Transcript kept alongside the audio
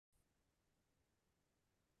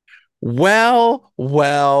Well.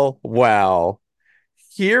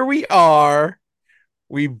 Here we are.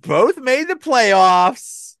 We both made the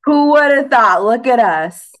playoffs. Who would have thought? Look at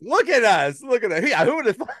us. Look at us. Look at us. Yeah, who would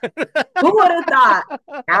have Who would have thought?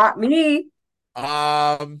 thought? Not me.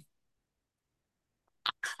 um,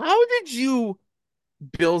 how did you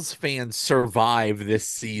Bills fans survive this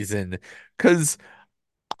season? Because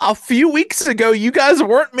a few weeks ago, you guys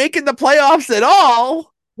weren't making the playoffs at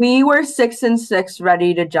all. We were 6-6,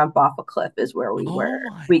 ready to jump off a cliff, is where we were Oh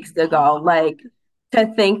my weeks ago. God. Like, to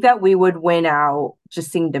think that we would win out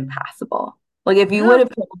just seemed impossible. Like, if you would Yeah.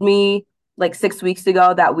 have told me like 6 weeks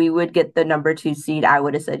ago that we would get the number two seed, I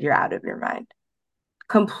would have said you're out of your mind.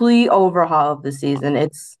 Complete overhaul of the season.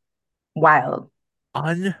 It's wild.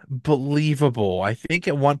 Unbelievable. I think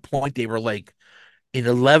at one point they were like in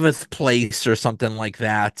 11th place or something like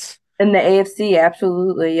that. In the AFC,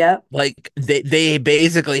 absolutely. Yep. Like they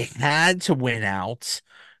basically had to win out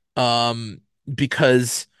um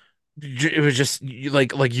because it was just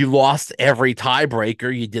like you lost every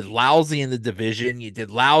tiebreaker. You did lousy in the division, you did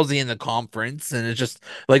lousy in the conference, and it's just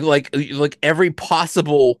like every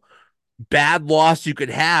possible bad loss you could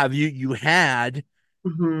have, you had,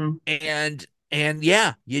 Hmm. and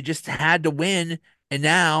yeah, you just had to win. And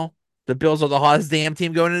now the Bills are the hottest damn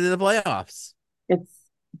team going into the playoffs. It's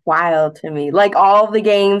wild to me. Like all of the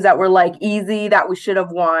games that were like easy that we should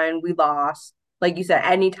have won, we lost. Like you said,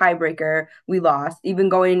 any tiebreaker, we lost. Even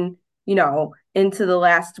going, into the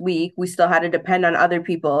last week, we still had to depend on other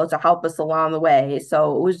people to help us along the way.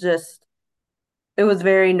 So it was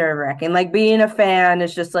very nerve-wracking. Like being a fan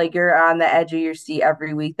is just like you're on the edge of your seat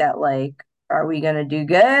every week that like, are we gonna do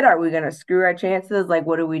good? Are we gonna screw our chances? Like,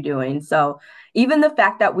 what are we doing? So even the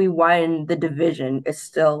fact that we won the division is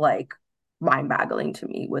still like mind-boggling to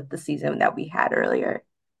me with the season that we had earlier.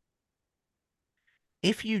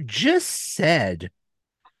 If you just said,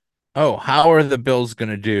 "Oh, how are the Bills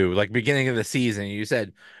gonna do?" Like beginning of the season, you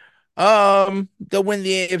said, they'll win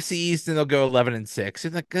the AFC East and they'll go 11-6.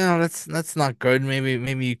 You're like, oh, that's not good.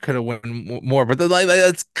 Maybe you could have won more, but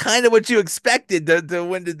that's kind of what you expected to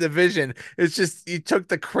win the division. It's just you took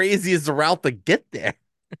the craziest route to get there.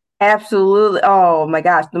 Absolutely. Oh my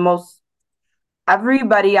gosh, the most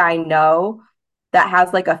everybody I know that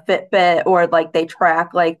has like a Fitbit or like they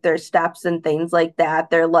track like their steps and things like that,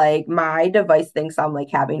 they're like, my device thinks I'm like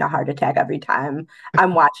having a heart attack every time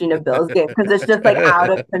I'm watching a Bills game because it's just like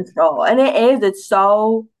out of control. And it's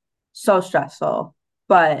so stressful.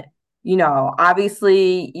 But,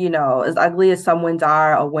 obviously, as ugly as some wins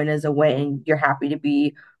are, a win is a win. You're happy to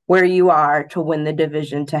be where you are to win the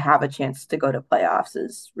division, to have a chance to go to playoffs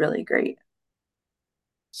is really great.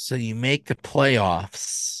 So you make the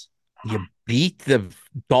playoffs. You beat the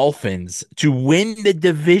Dolphins to win the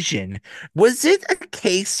division. Was it a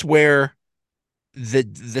case where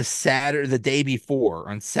the day before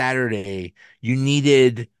on Saturday,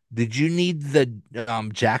 did you need the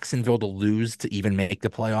Jacksonville to lose to even make the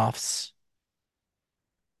playoffs?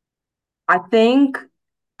 I think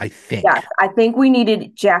I Yes, think. I think we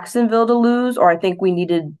needed Jacksonville to lose, or I think we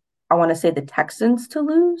needed, I want to say the Texans to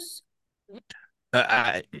lose.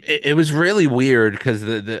 It was really weird because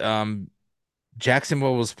the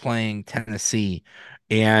Jacksonville was playing Tennessee,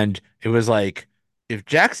 and it was like if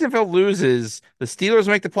Jacksonville loses, the Steelers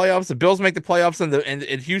make the playoffs, the Bills make the playoffs,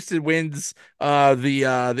 and Houston wins the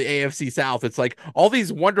AFC South. It's like all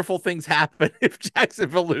these wonderful things happen if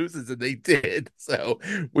Jacksonville loses, and they did. So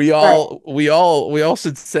Right. we all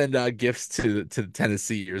should send gifts to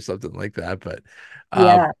Tennessee or something like that. But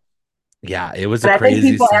um, Yeah. yeah, it was a And I think crazy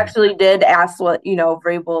people scene. actually did ask what,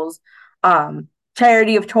 Vrabel's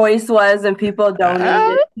charity of choice was, and people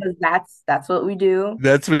donated because that's what we do.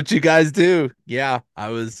 That's what you guys do. Yeah, I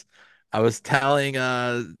was telling when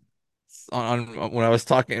I was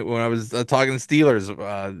talking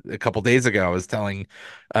Steelers a couple days ago, I was telling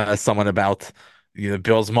someone about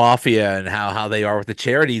Bill's Mafia and how they are with the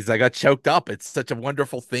charities. I got choked up. It's such a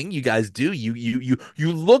wonderful thing you guys do. You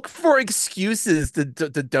look for excuses to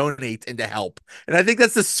donate and to help. And I think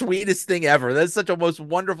that's the sweetest thing ever. That's such a most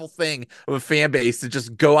wonderful thing of a fan base to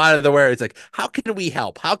just go out of the way. It's like, how can we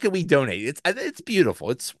help? How can we donate? It's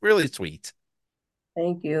beautiful. It's really sweet.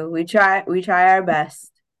 Thank you. We try our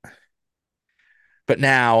best. But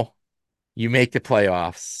now you make the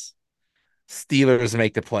playoffs. Steelers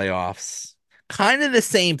make the playoffs. Kind of the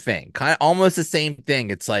same thing, kind of almost the same thing.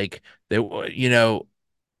 It's like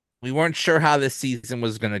we weren't sure how this season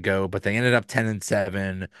was going to go, but they ended up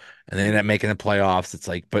 10-7 and they ended up making the playoffs. It's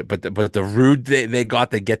like, but the route they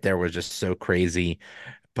got to get there was just so crazy.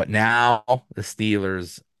 But now the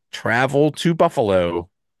Steelers travel to Buffalo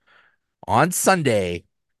on Sunday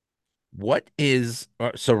what is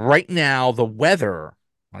so right now the weather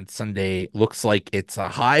on Sunday looks like it's a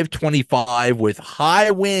high of 25 with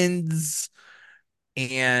high winds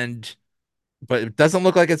and but it doesn't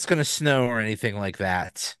look like it's going to snow or anything like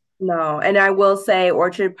that. No, and I will say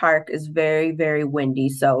Orchard Park is very, very windy.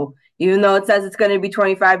 So even though it says it's going to be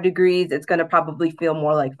 25 degrees, it's going to probably feel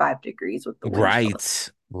more like 5 degrees with the wind chill.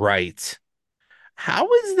 Right, right.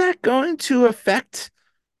 How is that going to affect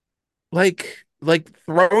like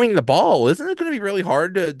throwing the ball? Isn't it going to be really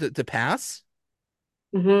hard to pass?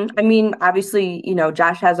 I mean, obviously,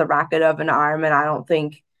 Josh has a rocket of an arm, and I don't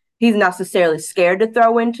think he's necessarily scared to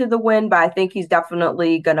throw into the wind, but I think he's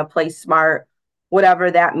definitely going to play smart,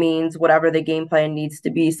 whatever that means, whatever the game plan needs to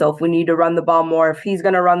be. So if we need to run the ball more, if he's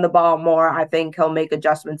going to run the ball more, I think he'll make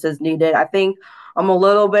adjustments as needed. I think I'm a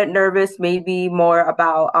little bit nervous, maybe more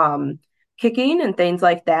about kicking and things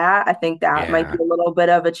like that. I think that might be Yeah. a little bit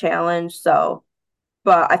of a challenge. So,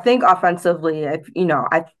 but I think offensively, if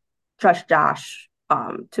I trust Josh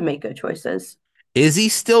to make good choices. Is he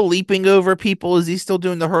still leaping over people? Is he still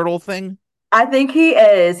doing the hurdle thing? I think he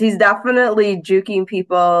is. He's definitely juking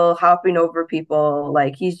people, hopping over people.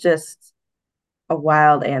 Like he's just a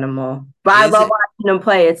wild animal. But I Is love it watching him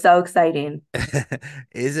play. It's so exciting.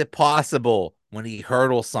 is it possible when he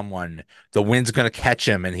hurdles someone, the wind's gonna catch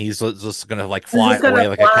him and he's just gonna like He's fly just gonna away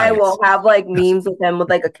like a fly. kite? We'll have like memes with him with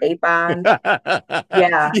like a cape on.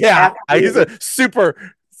 Yeah, Yeah, he's absolutely. a super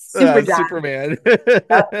Super Josh. Superman.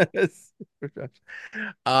 Yep.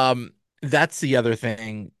 Um, that's the other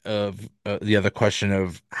thing of the other question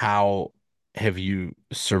of how have you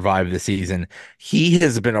survived the season? He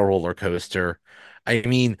has been a roller coaster. I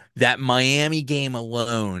mean, that Miami game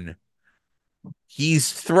alone,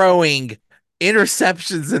 he's throwing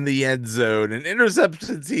interceptions in the end zone and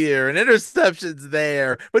interceptions here and interceptions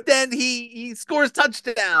there, but then he scores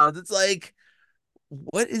touchdowns. It's like,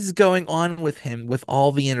 what is going on with him with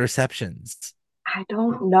all the interceptions? I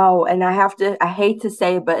don't know. And I hate to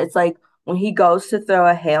say it, but it's like when he goes to throw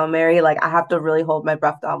a Hail Mary, like I have to really hold my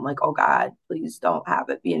breath down. I'm like, oh God, please don't have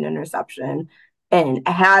it be an interception. And it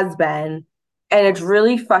has been. And it's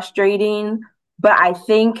really frustrating. But I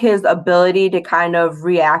think his ability to kind of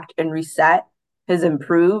react and reset has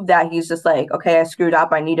improved that he's just like, okay, I screwed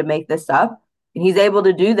up. I need to make this up. And he's able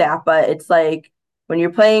to do that. But it's like when you're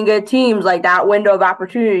playing good teams, like that window of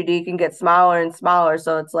opportunity can get smaller and smaller.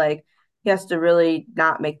 So it's like, he has to really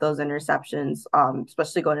not make those interceptions,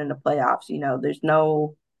 especially going into playoffs. There's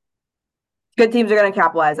no good teams are going to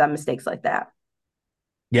capitalize on mistakes like that.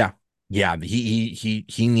 Yeah. Yeah,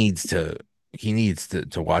 he needs to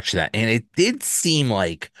watch that. And it did seem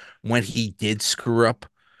like when he did screw up,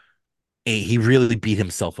 he really beat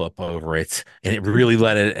himself up over it, and it really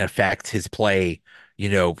let it affect his play,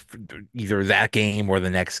 either that game or the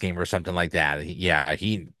next game or something like that. Yeah,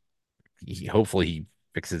 he hopefully he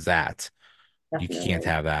fixes that. You can't Definitely.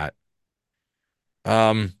 have that.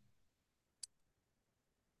 Um,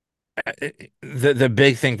 the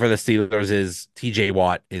big thing for the Steelers is TJ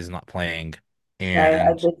Watt is not playing,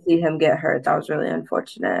 I and did see him get hurt. That was really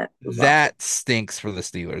unfortunate as well. that stinks for the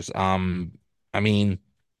Steelers. I mean,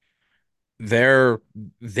 they're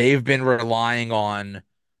they've been relying on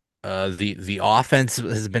the offense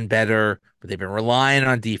has been better, but they've been relying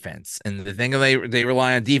on defense. And the thing they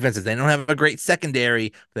rely on defense is they don't have a great secondary,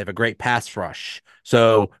 but they have a great pass rush.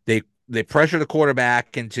 So they pressure the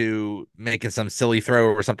quarterback into making some silly throw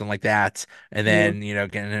or something like that, and Mhm. then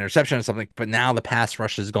get an interception or something. But now the pass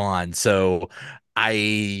rush is gone. So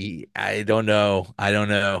I don't know. I don't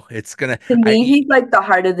know. It's gonna To me, I he's like the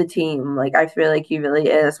heart of the team. Like I feel like he really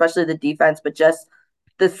is, especially the defense, but just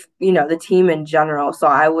the team in general. So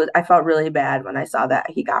I felt really bad when I saw that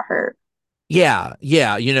he got hurt. Yeah,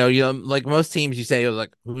 yeah. Like most teams, you say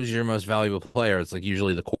like, "Who's your most valuable player?" It's like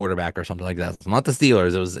usually the quarterback or something like that. It's not the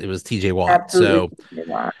Steelers. It was T.J. Watt. Absolutely. So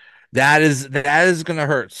that is gonna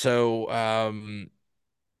hurt. So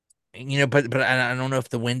but I don't know if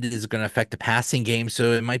the wind is gonna affect the passing game.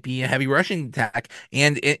 So it might be a heavy rushing attack.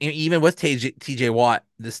 And even with T.J. Watt,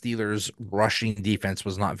 the Steelers' rushing defense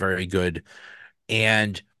was not very good,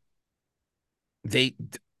 and they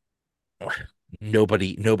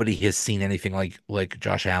nobody has seen anything like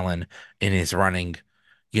Josh Allen in his running.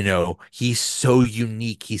 He's so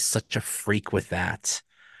unique. He's such a freak with that.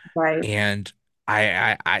 Right. And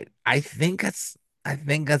I think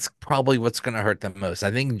that's probably what's going to hurt them most.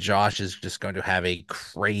 I think Josh is just going to have a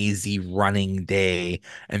crazy running day,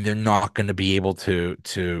 and they're not going to be able to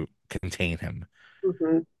contain him.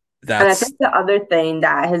 hmm And I That's think the other thing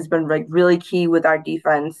that has been like really key with our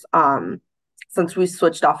defense, since we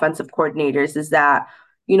switched offensive coordinators, is that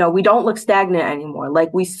we don't look stagnant anymore.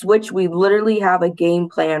 Like we switch, we literally have a game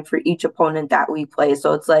plan for each opponent that we play.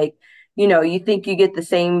 So it's like, you think you get the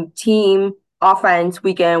same team offense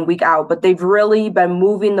week in, week out, but they've really been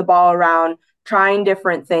moving the ball around, trying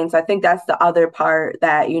different things. I think that's the other part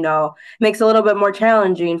that, makes it a little bit more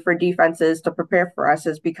challenging for defenses to prepare for us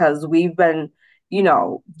is because we've been,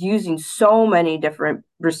 using so many different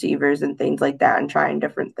receivers and things like that and trying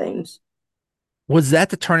different things. Was that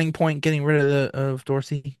the turning point, getting rid of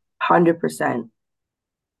Dorsey? 100%.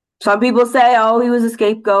 Some people say, oh, he was a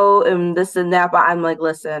scapegoat and this and that, but I'm like,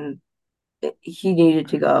 listen, he needed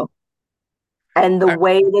to go. And the I,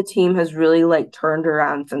 way the team has really like turned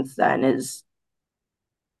around since then is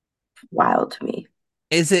wild to me.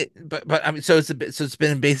 is it? But I mean, so it's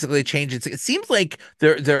been basically a change. It seems like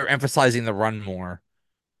they're emphasizing the run more.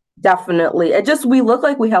 Definitely. We look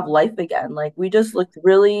like we have life again. Like we just looked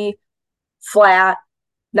really flat,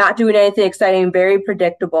 not doing anything exciting, very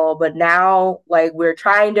predictable. But now, like, we're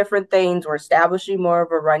trying different things. We're establishing more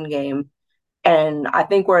of a run game. And I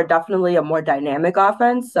think we're definitely a more dynamic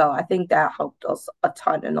offense. So I think that helped us a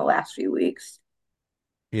ton in the last few weeks.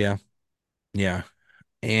 Yeah, yeah.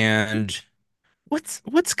 And what's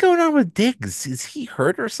going on with Diggs? Is he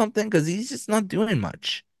hurt or something? Because he's just not doing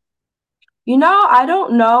much. I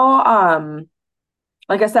don't know.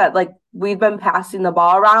 Like I said, like we've been passing the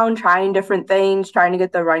ball around, trying different things, trying to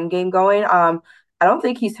get the run game going. I don't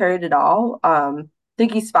think he's hurt at all. I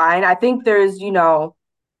think he's fine. I think they're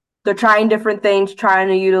trying different things, trying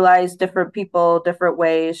to utilize different people, different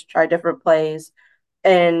ways, try different plays.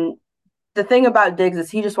 And the thing about Diggs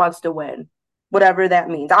is he just wants to win, whatever that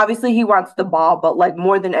means. Obviously, he wants the ball, but like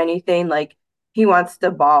more than anything, like he wants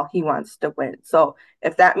the ball, he wants to win. So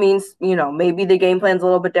if that means, maybe the game plan's a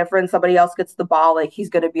little bit different, somebody else gets the ball, like he's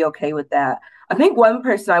going to be okay with that. I think one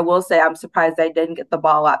person I will say I'm surprised I didn't get the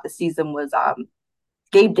ball out the season was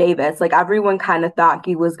Gabe Davis. Like everyone kind of thought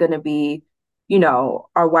he was going to be,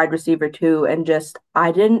 our wide receiver too. And just,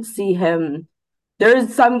 I didn't see him.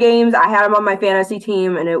 There's some games I had him on my fantasy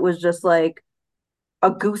team and it was just like a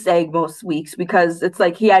goose egg most weeks because it's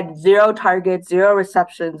like he had 0 targets, 0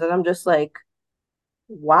 receptions. And I'm just like,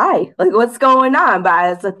 why? Like, what's going on? But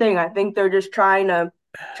that's the thing. I think they're just trying to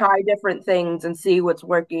try different things and see what's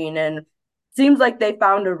working. And it seems like they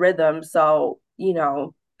found a rhythm. So, I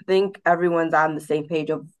think everyone's on the same page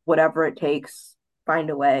of whatever it takes, find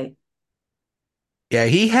a way. Yeah,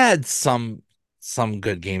 he had some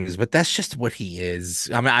good games, but that's just what he is.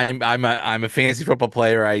 I mean, I'm a fantasy football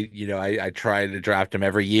player. I try to draft him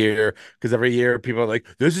every year because every year people are like,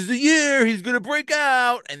 "This is the year he's gonna break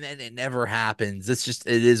out," and then it never happens. It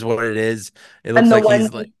is what it is. It looks And the like one,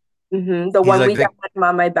 the he's one like week I the had him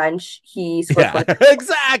on my bench, he scored yeah, 20.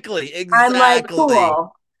 exactly, I'm like, exactly.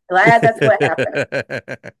 cool. Glad that's what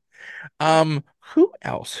happened. Who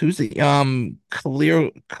else? Who's the Khalil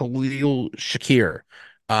Shakir,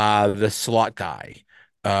 the slot guy.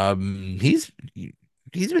 He's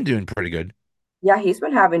been doing pretty good. Yeah, he's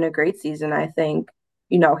been having a great season, I think.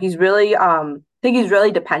 He's really I think he's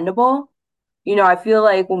really dependable. I feel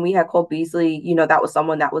like when we had Cole Beasley, that was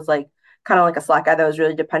someone that was like kind of like a slot guy that was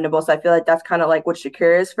really dependable. So I feel like that's kind of like what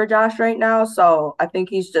Shakir is for Josh right now. So I think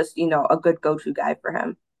he's just, a good go-to guy for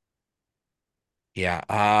him.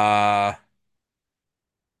 Yeah.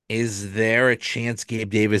 Is there a chance Gabe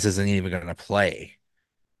Davis isn't even going to play?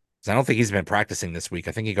 'Cause I don't think he's been practicing this week.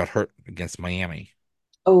 I think he got hurt against Miami.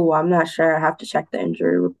 Oh, I'm not sure. I have to check the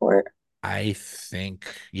injury report. I think,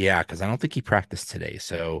 yeah, because I don't think he practiced today.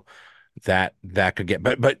 So that could get,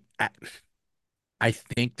 but I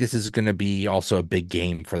think this is going to be also a big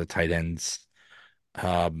game for the tight ends.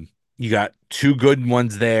 You got two good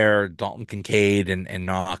ones there, Dalton Kincaid and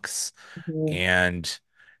Knox, Mhm. and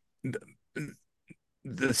th-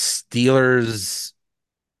 the Steelers,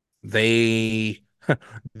 they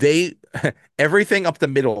they everything up the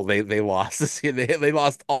middle they lost this year. They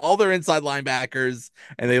lost all their inside linebackers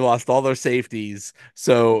and they lost all their safeties.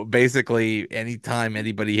 So basically, anytime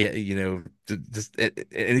anybody, just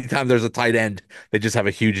anytime there's a tight end, they just have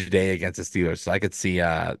a huge day against the Steelers. So I could see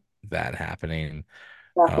that happening.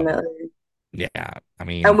 Um, Definitely. yeah, I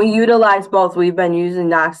And mean, we utilize both. We've been using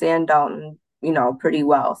Knox and Dalton, pretty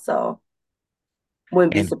well. So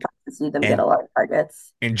wouldn't be and surprised to see them get and a lot of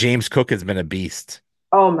targets. and James Cook has been a beast.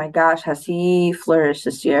 Oh my gosh, has he flourished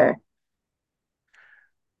this year?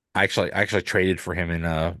 I actually traded for him in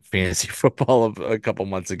fantasy football a couple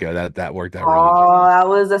months ago. That worked out really Oh, well. that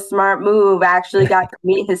was a smart move. I actually got to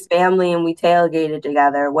meet his family and we tailgated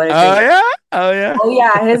together. What a Oh great. yeah, oh yeah. Oh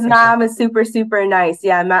yeah, his mom is super, super nice.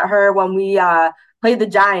 Yeah, I met her when we played the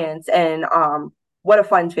Giants and what a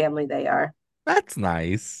fun family they are. That's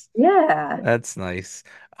nice. Yeah. That's nice.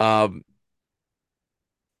 Um,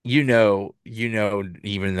 even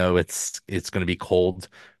though it's going to be cold,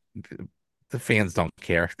 the fans don't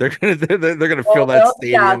care. They're gonna fill Well, that they'll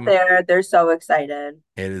be out stadium. there. They're so excited.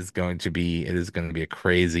 It is going to be a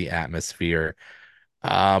crazy atmosphere.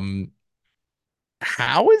 Um,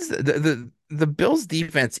 how is the Bills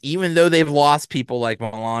defense, even though they've lost people like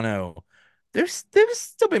Milano, they've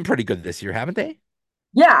still been pretty good this year, haven't they?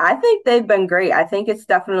 Yeah, I think they've been great. I think it's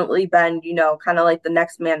definitely been, kind of like the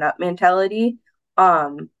next man up mentality.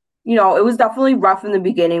 Um, it was definitely rough in the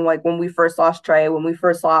beginning, like when we first lost Trey, when we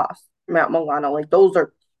first lost Matt Milano. Like those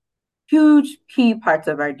are huge key parts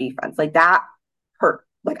of our defense. Like that hurt.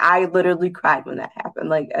 Like I literally cried when that happened.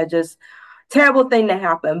 Like I just terrible thing to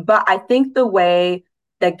happen. But I think the way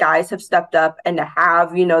that guys have stepped up and to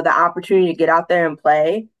have, the opportunity to get out there and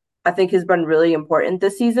play, I think has been really important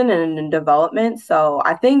this season and in development. So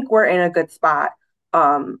I think we're in a good spot.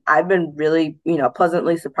 I've been really,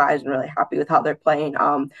 pleasantly surprised and really happy with how they're playing.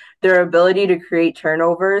 Their ability to create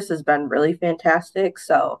turnovers has been really fantastic.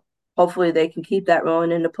 So hopefully they can keep that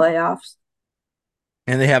rolling into playoffs.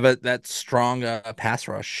 And they have that strong pass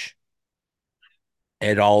rush.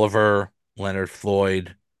 Ed Oliver, Leonard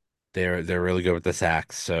Floyd, they're really good with the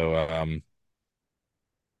sacks. So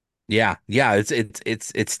yeah, yeah,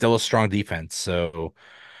 it's still a strong defense. So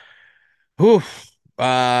whew,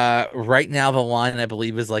 right now the line I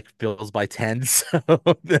believe is like Bills by 10, so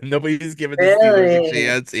nobody's giving the Steelers a Really?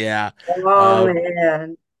 chance. Yeah. Oh Um,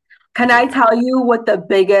 man. Can I yeah. tell you what the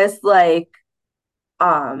biggest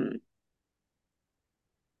um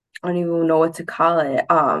I don't even know what to call it.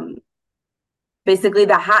 Basically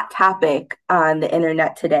the hot topic on the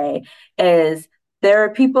internet today is there are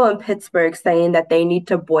people in Pittsburgh saying that they need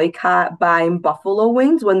to boycott buying buffalo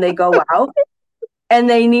wings when they go out and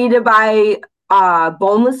they need to buy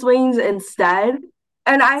boneless wings instead.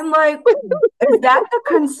 And I'm like, is that the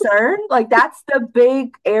concern? Like that's the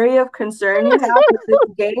big area of concern you have with this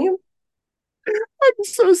game? I'm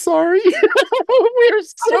so sorry. We're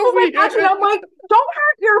And this so is like watching, weird. I'm like, don't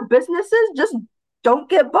hurt your businesses. Just don't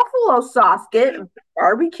get buffalo sauce. Get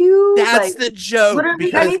barbecue, That's like the joke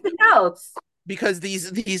literally anything else. because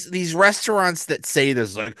these restaurants that say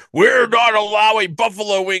this like we're not allowing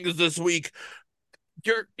buffalo wings this week.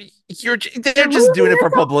 You're they're You're just losing doing it for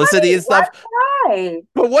yourself publicity money. and Why stuff. try?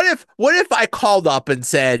 But what if I called up and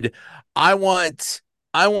said I want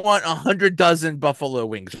I want 100 dozen buffalo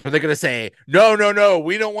wings? Are they gonna say no, no, no?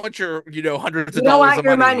 We don't want your hundreds We of don't dollars want of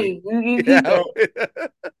your money. money. You keep Yeah.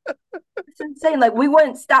 it. It's insane. Like we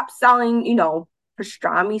wouldn't stop selling,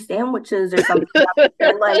 pastrami sandwiches or something out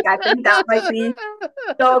there. Like I think that might be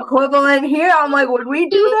the equivalent here. I'm like, would we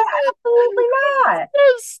do that? Absolutely not.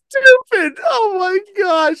 Stupid. Oh my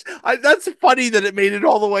gosh. That's funny that it made it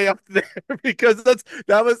all the way up there because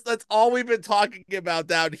that's all we've been talking about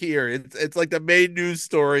down here. It's like the main news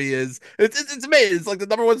story is it's amazing. It's like the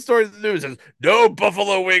number one story in the news is no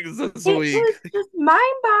buffalo wings this It week. is just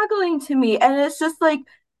mind-boggling to me. And it's just like,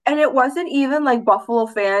 and it wasn't even like Buffalo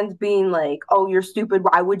fans being like, oh, you're stupid.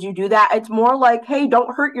 Why would you do that? It's more like, hey,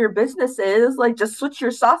 don't hurt your businesses. Like, just switch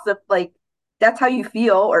your sauce if like that's how you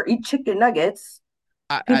feel, or eat chicken nuggets.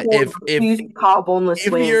 I People refuse to call boneless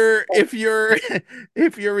if wings. you're if you're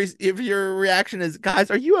if your reaction is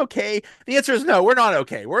guys, are you okay? The answer is no, we're not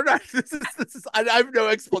okay. We're not. This is I have no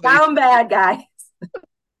Down explanation. bad, guy.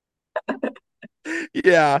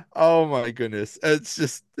 Yeah. Oh my goodness. It's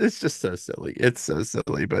just so silly. It's so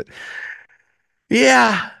silly, but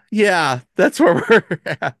yeah, yeah, that's where we're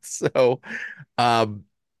at. So, um,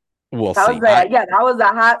 we'll That was see. I that was a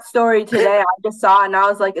hot story today. I just saw it and I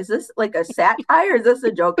was like, is this like a satire? Is this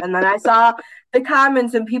a joke? And then I saw the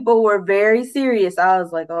comments and people were very serious. I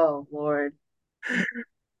was like, oh Lord.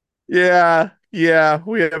 yeah, yeah,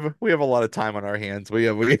 we have a lot of time on our hands. We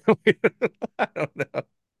I don't know.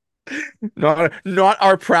 Not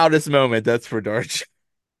our proudest moment, that's for darn sure.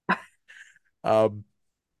 Um,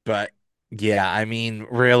 but yeah, I mean,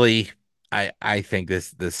 really, I think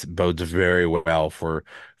this bodes very well for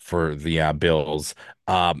the Bills.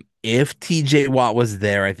 If TJ Watt was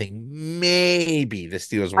there, I think maybe the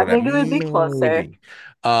Steelers I would have think it would be closer. maybe.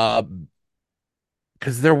 Uh,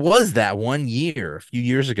 because there was that one year a few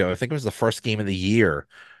years ago. I think it was the first game of the year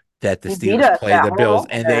that the He beat Steelers us played that the Bills, whole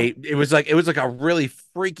and opener. it was like a really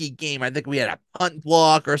freaky game. I think we had a punt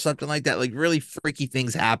block or something like that. Like really freaky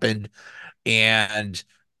things happened and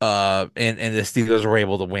and the Steelers were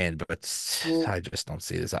able to win, but I just don't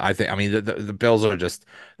see this. I mean the Bills are just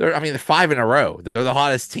they're 5 in a row. They're the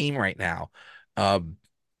hottest team right now. Um,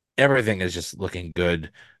 everything is just looking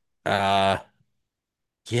good. Uh,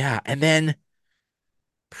 yeah, and then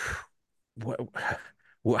what,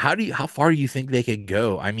 how far do you think they could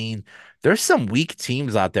go? I mean, there's some weak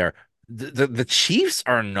teams out there. The Chiefs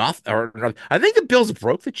are not, I think the Bills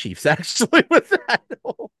broke the Chiefs actually with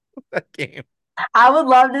that game. I would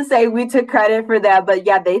love to say we took credit for that, but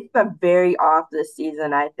yeah, they've been very off this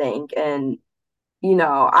season, I think. And,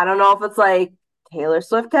 I don't know if it's like Taylor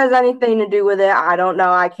Swift has anything to do with it. I don't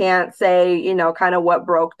know. I can't say, kind of what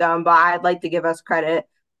broke them, but I'd like to give us credit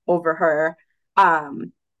over her.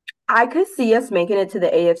 Um, I could see us making it to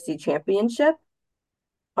the AFC Championship.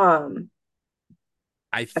 Um,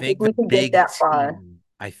 I I think think we the could get big that far. team,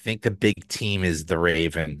 I think the big team is the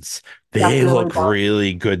Ravens. They Definitely look not.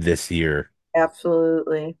 really good this year.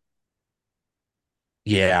 Absolutely.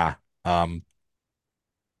 Yeah. Um,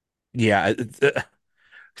 yeah.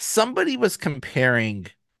 Somebody was comparing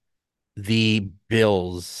the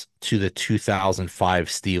Bills to the 2005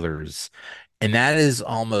 Steelers. And that is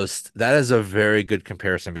a very good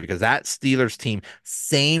comparison because that Steelers team,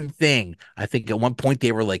 same thing. I think at one point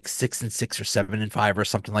they were like 6-6 or 7-5 or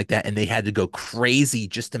something like that, and they had to go crazy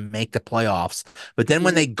just to make the playoffs. But then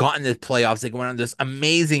when Mhm. they got into the playoffs, they went on this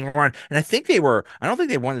amazing run. And I don't think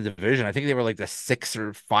they won the division. I think they were like the 6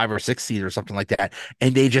 or 5 or 6 seed or something like that.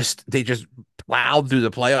 And they just plowed through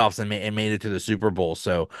the playoffs and made it to the Super Bowl.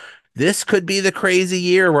 So this could be the crazy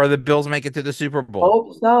year where the Bills make it to the Super Bowl.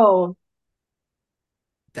 Hope so.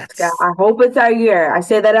 Scott, That's I hope it's our year. I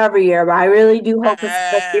say that every year, but I really do hope it's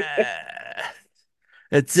our year. Ah,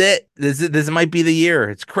 that's it. This might be the year.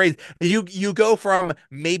 It's crazy. You go from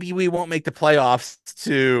maybe we won't make the playoffs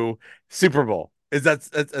to Super Bowl. Is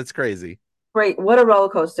that's crazy. Great. What a roller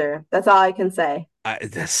coaster. That's all I can say. I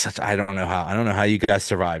don't know how you guys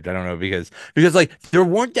survived. I don't know because like there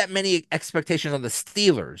weren't that many expectations on the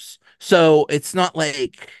Steelers. So it's not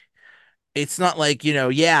like,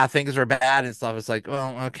 yeah, things are bad and stuff. It's like,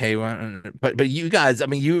 well, okay, well, but you guys, I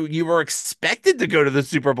mean, you were expected to go to the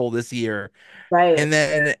Super Bowl this year. Right. And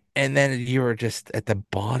then you were just at the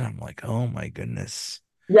bottom, like, oh my goodness.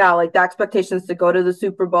 Yeah, like the expectations to go to the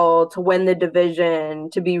Super Bowl, to win the division,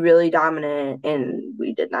 to be really dominant. And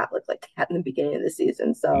we did not look like that in the beginning of the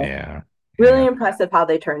season. So Yeah. really Yeah. impressive how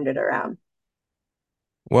they turned it around.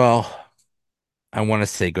 Well, I want to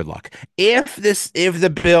say good luck. If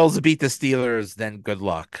the Bills beat the Steelers, then good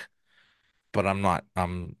luck. But I'm not.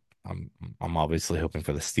 I'm obviously hoping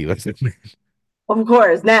for the Steelers. Of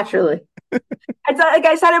course, naturally. It's like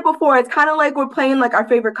I said it before, it's kind of like we're playing like our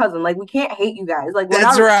favorite cousin. Like we can't hate you guys. Like we're That's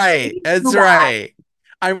not right. hate That's you guys. right.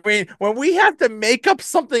 I mean, when we have to make up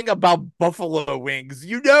something about buffalo wings,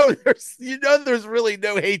 there's really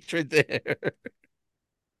no hatred there.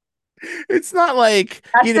 It's not like,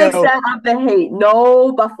 That's the extent of the hate.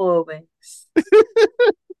 No Buffalo wings.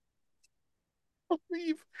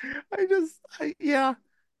 leave. Yeah,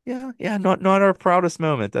 yeah. Not our proudest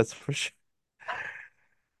moment, that's for sure.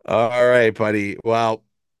 All right, buddy. Well,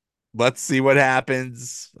 let's see what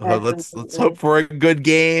happens. Let's hope Absolutely. for a good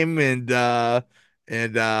game and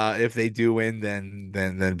if they do win,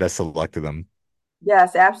 then best of luck to them.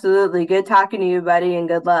 Yes, absolutely. Good talking to you, buddy, and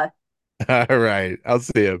good luck. All right, I'll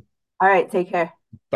see you. All right, take care.